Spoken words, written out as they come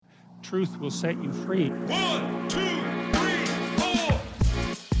truth will set you free. 1, 2, 3, 4.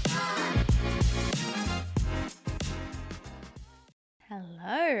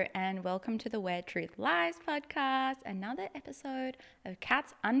 Hello, and welcome to the Where Truth Lies podcast, another episode of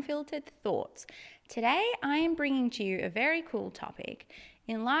Kat's Unfiltered Thoughts. Today, I am bringing to you a very cool topic.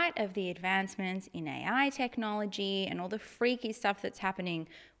 In light of the advancements in AI technology and all the freaky stuff that's happening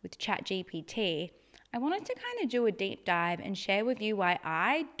with ChatGPT, I wanted to kind of do a deep dive and share with you why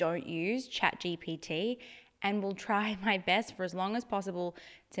I don't use ChatGPT and will try my best for as long as possible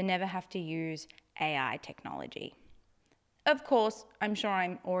to never have to use AI technology. Of course, I'm sure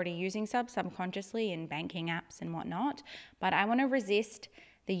I'm already using subconsciously in banking apps and whatnot, but I want to resist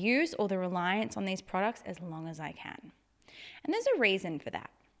the use or the reliance on these products as long as I can. And there's a reason for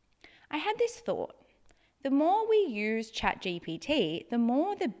that. I had this thought. The more we use ChatGPT, the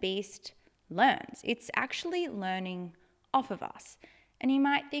more the beast learns. It's actually learning off of us. And you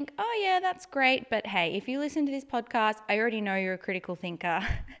might think, oh yeah, that's great, but hey, if you listen to this podcast, I already know you're a critical thinker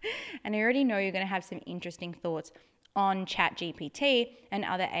and I already know you're going to have some interesting thoughts on ChatGPT and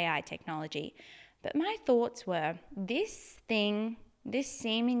other AI technology. But my thoughts were, this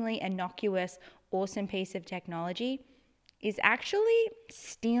seemingly innocuous, awesome piece of technology is actually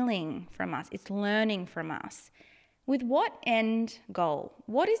stealing from us. It's learning from us. With what end goal?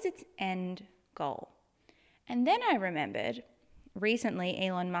 What is its end goal? And then I remembered recently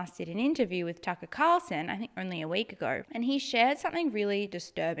Elon Musk did an interview with Tucker Carlson, I think only a week ago, and he shared something really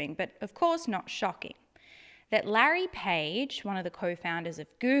disturbing, but of course not shocking. That Larry Page, one of the co-founders of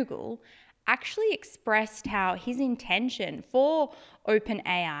Google, actually expressed how his intention for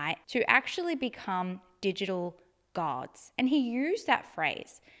OpenAI to actually become digital gods. And he used that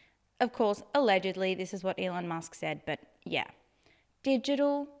phrase. Of course, allegedly, this is what Elon Musk said, but yeah,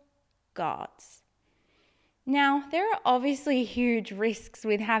 digital gods. Now, there are obviously huge risks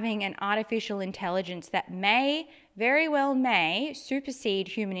with having an artificial intelligence that very well may supersede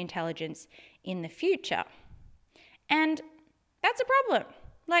human intelligence in the future. And that's a problem.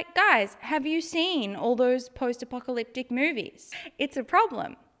 Like, guys, have you seen all those post-apocalyptic movies? It's a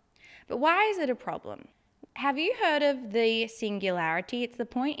problem. But why is it a problem? Have you heard of the singularity? It's the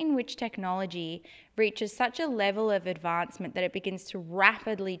point in which technology reaches such a level of advancement that it begins to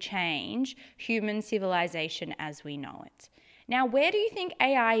rapidly change human civilization as we know it. Now, where do you think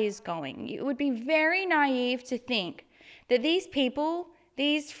AI is going? It would be very naive to think that these people,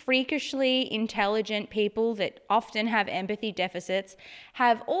 these freakishly intelligent people that often have empathy deficits,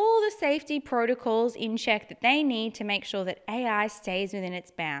 have all the safety protocols in check that they need to make sure that AI stays within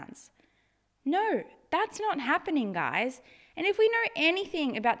its bounds. No, that's not happening, guys. And if we know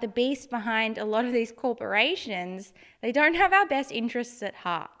anything about the beast behind a lot of these corporations, they don't have our best interests at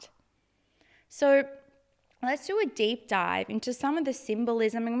heart. So let's do a deep dive into some of the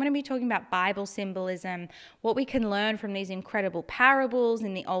symbolism. I'm going to be talking about Bible symbolism, what we can learn from these incredible parables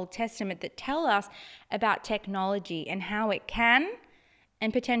in the Old Testament that tell us about technology and how it can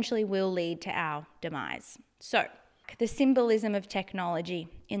and potentially will lead to our demise. So, the symbolism of technology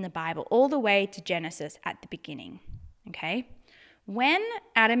in the Bible, all the way to Genesis at the beginning, okay? When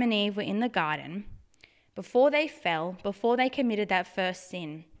Adam and Eve were in the garden, before they fell, before they committed that first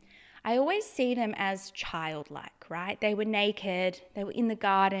sin, I always see them as childlike, right? They were naked, they were in the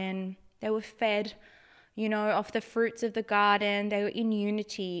garden, they were fed, off the fruits of the garden, they were in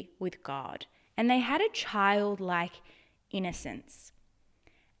unity with God, and they had a childlike innocence.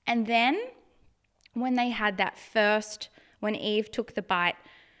 And then when they had when Eve took the bite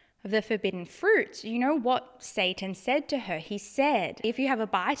of the forbidden fruit, you know what Satan said to her? He said, if you have a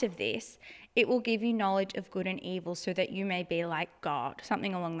bite of this, it will give you knowledge of good and evil so that you may be like God.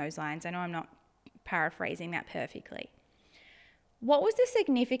 Something along those lines. I know I'm not paraphrasing that perfectly. What was the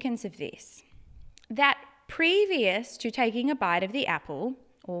significance of this? That previous to taking a bite of the apple,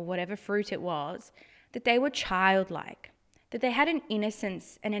 or whatever fruit it was, that they were childlike. That they had an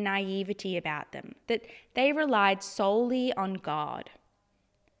innocence and a naivety about them, that they relied solely on God.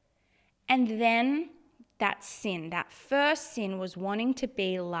 And then that sin, that first sin, was wanting to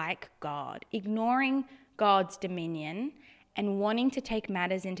be like God, ignoring God's dominion and wanting to take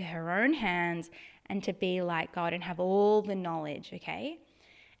matters into her own hands and to be like God and have all the knowledge, okay?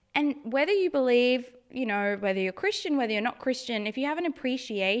 And whether you believe, whether you're Christian, whether you're not Christian, if you have an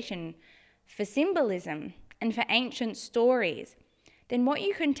appreciation for symbolism and for ancient stories, then what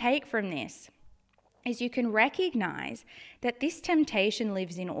you can take from this is you can recognize that this temptation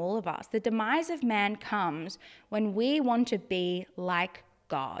lives in all of us. The demise of man comes when we want to be like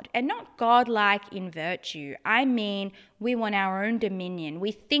God, and not God-like in virtue. I mean, we want our own dominion.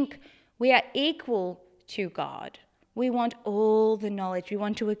 We think we are equal to God. We want all the knowledge. We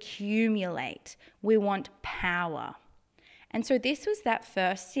want to accumulate. We want power. And so this was that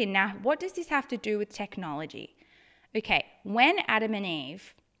first sin. Now, what does this have to do with technology? Okay, when Adam and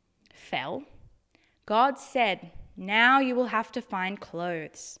Eve fell, God said, now you will have to find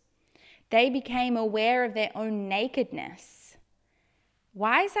clothes. They became aware of their own nakedness.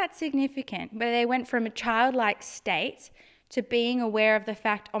 Why is that significant? But they went from a childlike state to being aware of the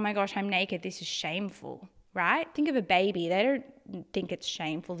fact, oh my gosh, I'm naked. This is shameful, right? Think of a baby. They don't think it's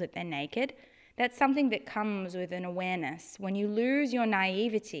shameful that they're naked. That's something that comes with an awareness when you lose your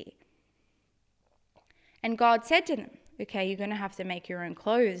naivety. And God said to them, okay, you're going to have to make your own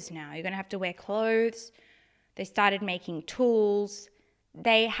clothes now. You're going to have to wear clothes. They started making tools.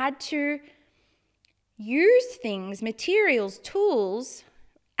 They had to use things, materials, tools,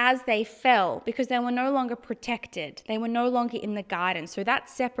 as they fell because they were no longer protected. They were no longer in the garden. So that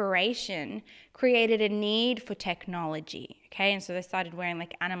separation created a need for technology, okay? And so they started wearing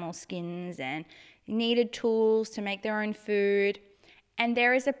like animal skins and needed tools to make their own food. And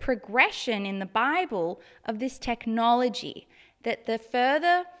there is a progression in the Bible of this technology that the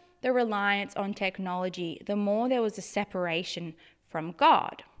further the reliance on technology, the more there was a separation from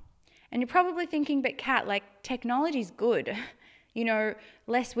God. And you're probably thinking, but Kat, like technology's good. You know,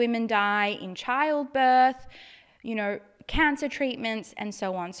 less women die in childbirth, you know, cancer treatments and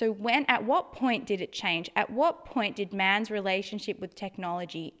so on. So at what point did it change? At what point did man's relationship with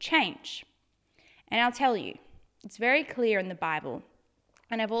technology change? And I'll tell you, it's very clear in the Bible.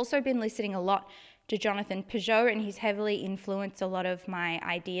 And I've also been listening a lot to Jonathan Peugeot, and he's heavily influenced a lot of my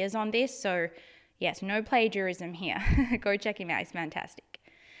ideas on this. So yes, no plagiarism here. Go check him out, he's fantastic.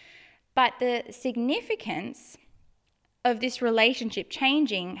 But the significance of this relationship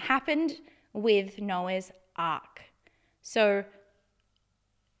changing happened with Noah's Ark. So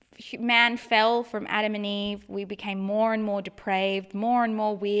man fell from Adam and Eve. We became more and more depraved, more and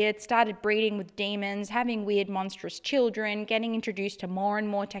more weird, started breeding with demons, having weird, monstrous children, getting introduced to more and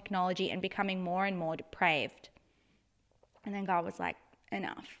more technology and becoming more and more depraved. And then God was like,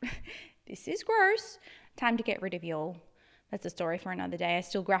 enough. This is gross. Time to get rid of you all. That's a story for another day. I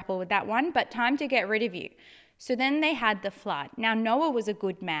still grapple with that one, but time to get rid of you. So then they had the flood. Now, Noah was a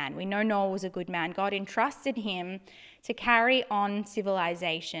good man. We know Noah was a good man. God entrusted him to carry on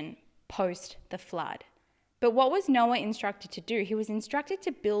civilization post the flood. But what was Noah instructed to do? He was instructed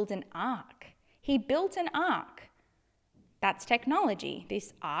to build an ark. He built an ark. That's technology.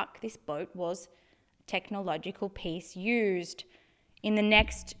 This ark, this boat, was a technological piece used in the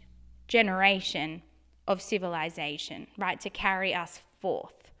next generation of civilization, right, to carry us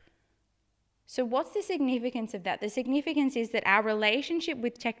forth. So what's the significance of that? The significance is that our relationship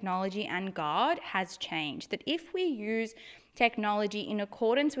with technology and God has changed. That if we use technology in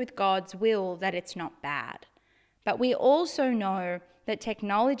accordance with God's will, that it's not bad. But we also know that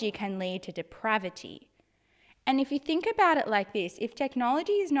technology can lead to depravity. And if you think about it like this, if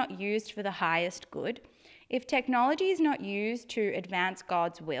technology is not used for the highest good, if technology is not used to advance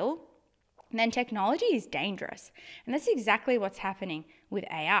God's will, then technology is dangerous. And that's exactly what's happening with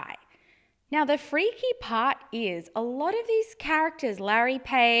AI. Now, the freaky part is a lot of these characters, Larry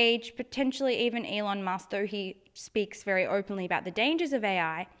Page, potentially even Elon Musk, though he speaks very openly about the dangers of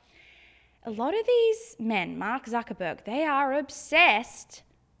AI, a lot of these men, Mark Zuckerberg, they are obsessed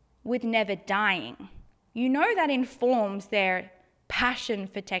with never dying. You know that informs their passion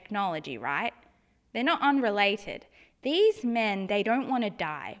for technology, right? They're not unrelated. These men, they don't want to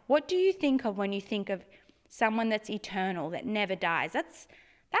die. What do you think of when you think of someone that's eternal, that never dies? That's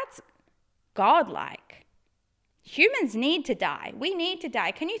godlike. Humans need to die. We need to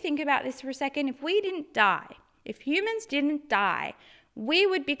die. Can you think about this for a second? If we didn't die, if humans didn't die, we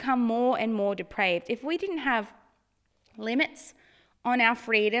would become more and more depraved. If we didn't have limits on our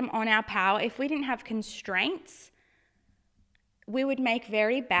freedom, on our power, if we didn't have constraints, we would make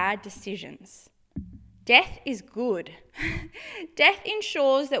very bad decisions. Death is good. Death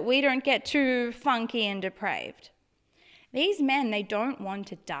ensures that we don't get too funky and depraved. These men, they don't want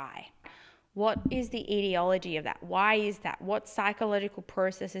to die. What is the etiology of that? Why is that? What psychological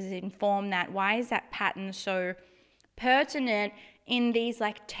processes inform that? Why is that pattern so pertinent in these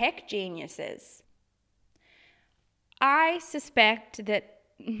like tech geniuses? I suspect that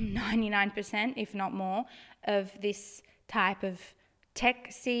 99%, if not more, of this type of tech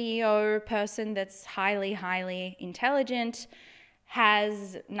CEO person that's highly, highly intelligent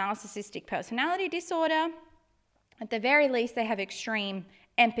has narcissistic personality disorder. At the very least, they have extreme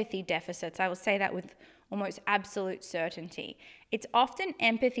empathy deficits. I will say that with almost absolute certainty. It's often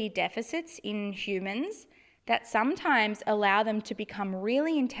empathy deficits in humans that sometimes allow them to become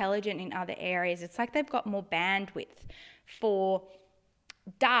really intelligent in other areas. It's like they've got more bandwidth for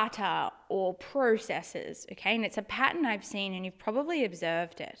data or processes, okay? And it's a pattern I've seen, and you've probably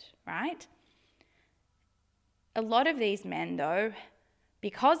observed it, right? A lot of these men, though,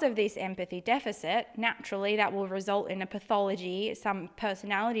 because of this empathy deficit, naturally that will result in a pathology, some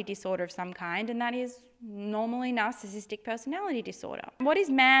personality disorder of some kind, and that is normally narcissistic personality disorder. What is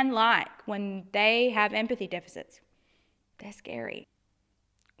man like when they have empathy deficits? They're scary.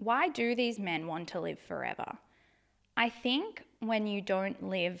 Why do these men want to live forever? I think when you don't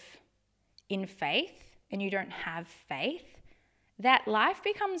live in faith and you don't have faith, that life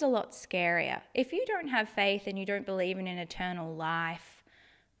becomes a lot scarier. If you don't have faith and you don't believe in an eternal life,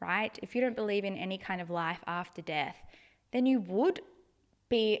 right? If you don't believe in any kind of life after death, then you would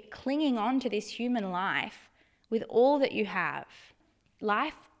be clinging on to this human life with all that you have.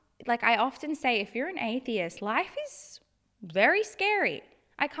 Life, like I often say, if you're an atheist, life is very scary.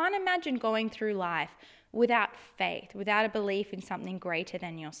 I can't imagine going through life without faith, without a belief in something greater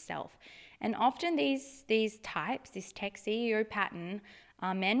than yourself. And often these types, this tech CEO pattern,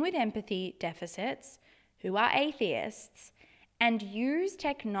 are men with empathy deficits who are atheists and use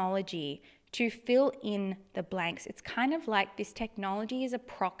technology to fill in the blanks. It's kind of like this technology is a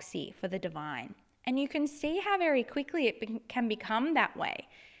proxy for the divine. And you can see how very quickly it can become that way.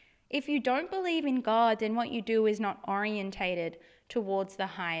 If you don't believe in God, then what you do is not orientated towards the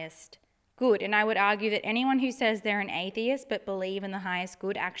highest good. And I would argue that anyone who says they're an atheist but believe in the highest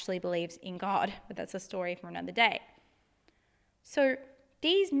good actually believes in God. But that's a story for another day. So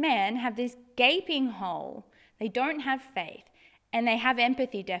these men have this gaping hole. They don't have faith and they have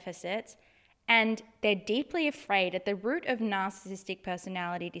empathy deficits, and they're deeply afraid. At the root of narcissistic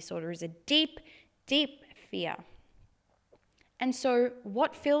personality disorder is a deep, deep fear. And so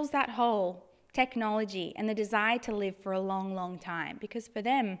what fills that hole? Technology and the desire to live for a long, long time. Because for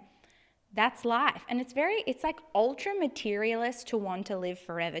them, that's life. And it's like ultra materialist to want to live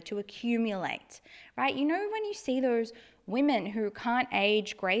forever, to accumulate, right? You know, when you see those women who can't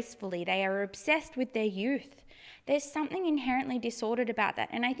age gracefully, they are obsessed with their youth. There's something inherently disordered about that.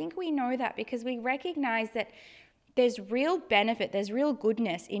 And I think we know that because we recognize that there's real benefit, there's real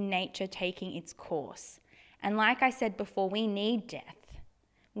goodness in nature taking its course. And like I said before, we need death.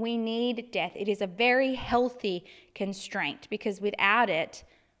 We need death. It is a very healthy constraint because without it,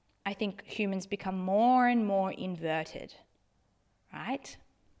 I think humans become more and more inverted, right?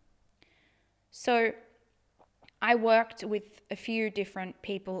 So I worked with a few different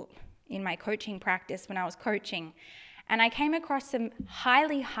people in my coaching practice when I was coaching, and I came across some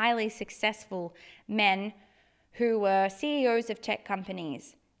highly, highly successful men who were CEOs of tech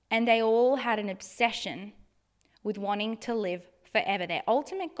companies, and they all had an obsession with wanting to live forever. Their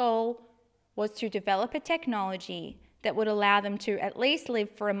ultimate goal was to develop a technology that would allow them to at least live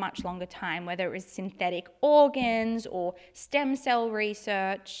for a much longer time, whether it was synthetic organs or stem cell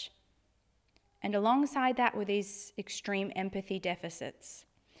research. And alongside that were these extreme empathy deficits.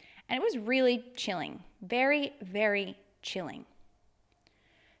 And it was really chilling, very, very chilling.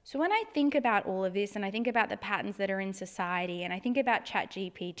 So when I think about all of this and I think about the patterns that are in society and I think about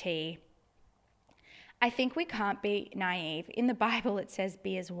ChatGPT, I think we can't be naive. In the Bible, it says,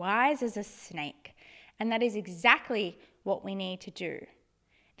 be as wise as a snake. And that is exactly what we need to do.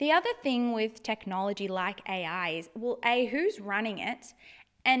 The other thing with technology like AI is, well, A, who's running it?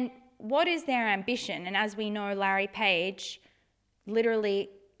 And what is their ambition? And as we know, Larry Page literally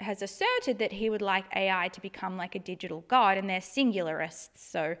has asserted that he would like AI to become like a digital god, and they're singularists.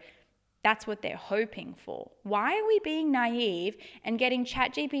 So that's what they're hoping for. Why are we being naive and getting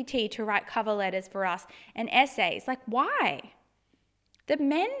ChatGPT to write cover letters for us and essays? Like, why? The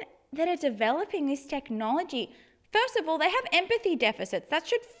men that are developing this technology, first of all, they have empathy deficits. That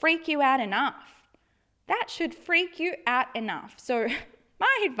should freak you out enough. That should freak you out enough. So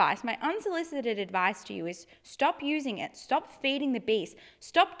my advice, my unsolicited advice to you is stop using it. Stop feeding the beast.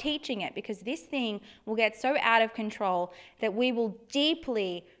 Stop teaching it, because this thing will get so out of control that we will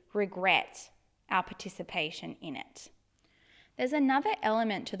deeply regret our participation in it. There's another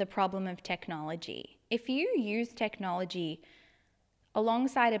element to the problem of technology. If you use technology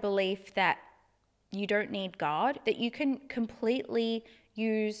alongside a belief that you don't need God, that you can completely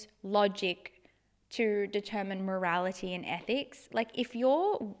use logic to determine morality and ethics. Like if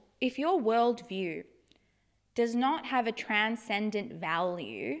your worldview does not have a transcendent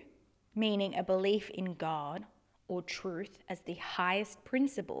value, meaning a belief in God or truth as the highest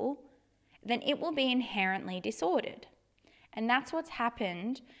principle, then it will be inherently disordered. And that's what's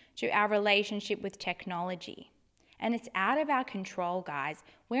happened to our relationship with technology. and it's out of our control, guys.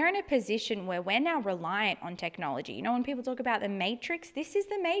 We're in a position where we're now reliant on technology. You know, when people talk about the matrix, this is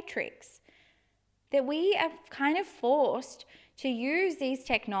the matrix. That we are kind of forced to use these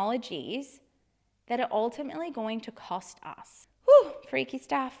technologies that are ultimately going to cost us. Whew, freaky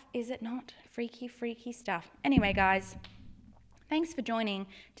stuff, is it not? Freaky, freaky stuff. Anyway, guys, thanks for joining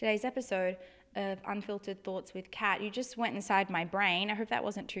today's episode of Unfiltered Thoughts with Kat. You just went inside my brain. I hope that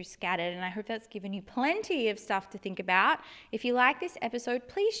wasn't too scattered, and I hope that's given you plenty of stuff to think about. If you like this episode,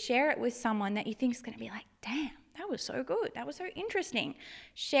 please share it with someone that you think is going to be like, damn, that was so good. That was so interesting.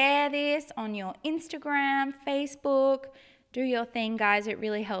 Share this on your Instagram, Facebook. Do your thing, guys. It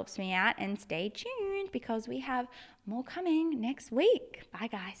really helps me out. And stay tuned because we have more coming next week. Bye,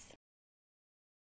 guys.